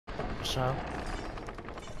So,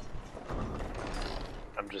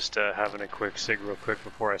 I'm just having a quick sig real quick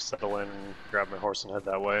before I settle in and grab my horse and head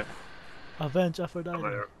that way. avenge Aphrodite.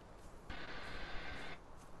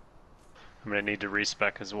 I'm gonna need to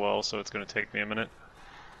respec as well, so it's gonna take me a minute.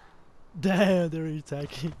 Damn, they're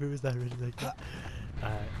attacking. Who is that really like that?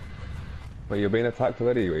 Alright. Wait, you're being attacked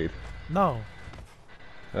already, Reed? No.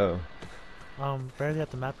 Oh. Barely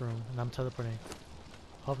at the map room, and I'm teleporting.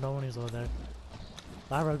 Hope no one is over there.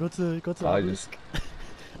 Alright, go to the obelisk.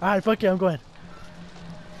 Alright, fuck it, I'm going.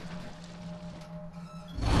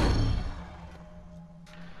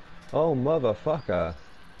 Oh, motherfucker.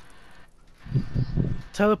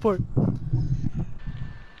 Teleport.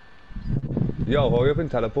 Yo, hurry up and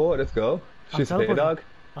teleport, let's go. She's here, dog.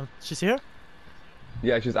 She's here?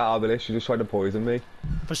 Yeah, she's at obelisk, she just tried to poison me.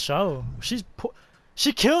 For sure.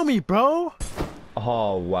 She killed me, bro!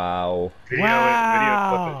 Oh, wow. Video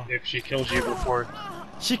clip it if she kills you before.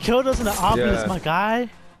 She killed us in the obelisk, Yeah. my guy.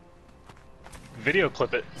 Video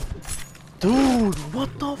clip it. Dude,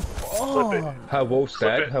 what the fuck? Her wolf's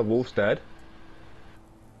dead, her wolf's dead.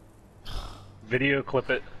 Video clip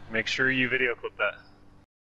it. Make sure you video clip that.